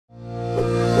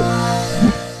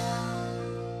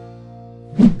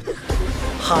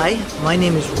Hi, my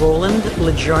name is Roland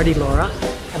Lejardi-Laura,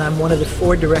 and I'm one of the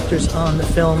 4 directors on the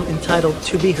film entitled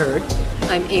To Be Heard.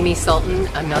 I'm Amy Sultan,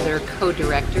 another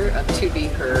co-director of To Be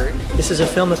Heard. This is a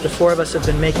film that the 4 of us have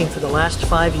been making for the last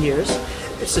 5 years.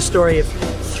 It's the story of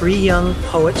 3 young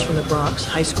poets from the Bronx,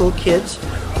 high school kids,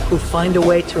 who find a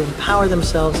way to empower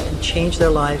themselves and change their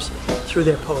lives through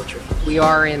their poetry. We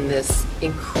are in this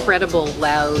incredible,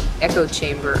 loud echo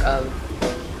chamber of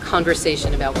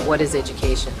conversation about what is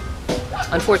education.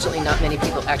 Unfortunately, not many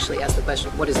people actually ask the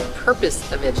question, what is the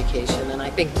purpose of education? And I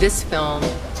think this film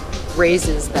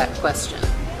raises that question.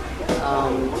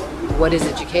 What is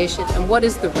education and what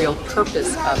is the real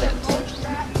purpose of it?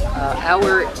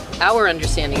 Our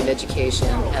understanding of education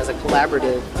as a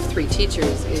collaborative of 3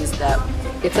 teachers is that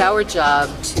it's our job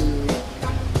to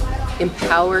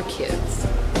empower kids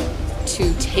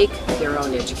to take their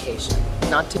own education,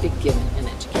 not to be given an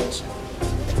education.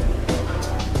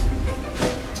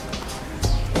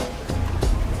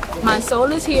 My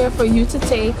soul is here for you to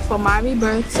take for my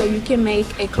rebirth, so you can make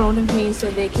a clone of me so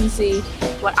they can see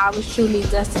what I was truly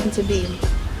destined to be.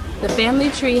 The family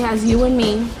tree has you and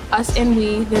me, us and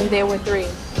we, then there were 3.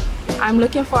 I'm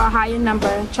looking for a higher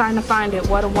number, trying to find it,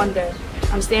 what a wonder.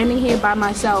 I'm standing here by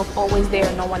myself, always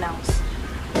there, no one else.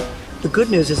 The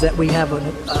good news is that we're going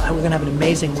to have an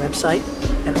amazing website,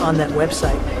 and on that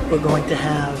website we're going to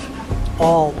have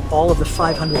all of the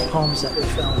 500 poems that we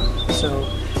filmed. So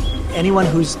anyone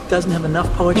who doesn't have enough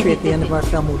poetry at the end of our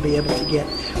film will be able to get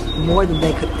more than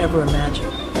they could ever imagine.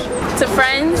 To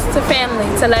friends, to family,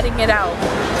 to letting it out.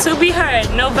 To Be Heard,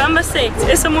 November 6th.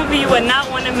 It's a movie you would not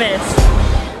want to miss.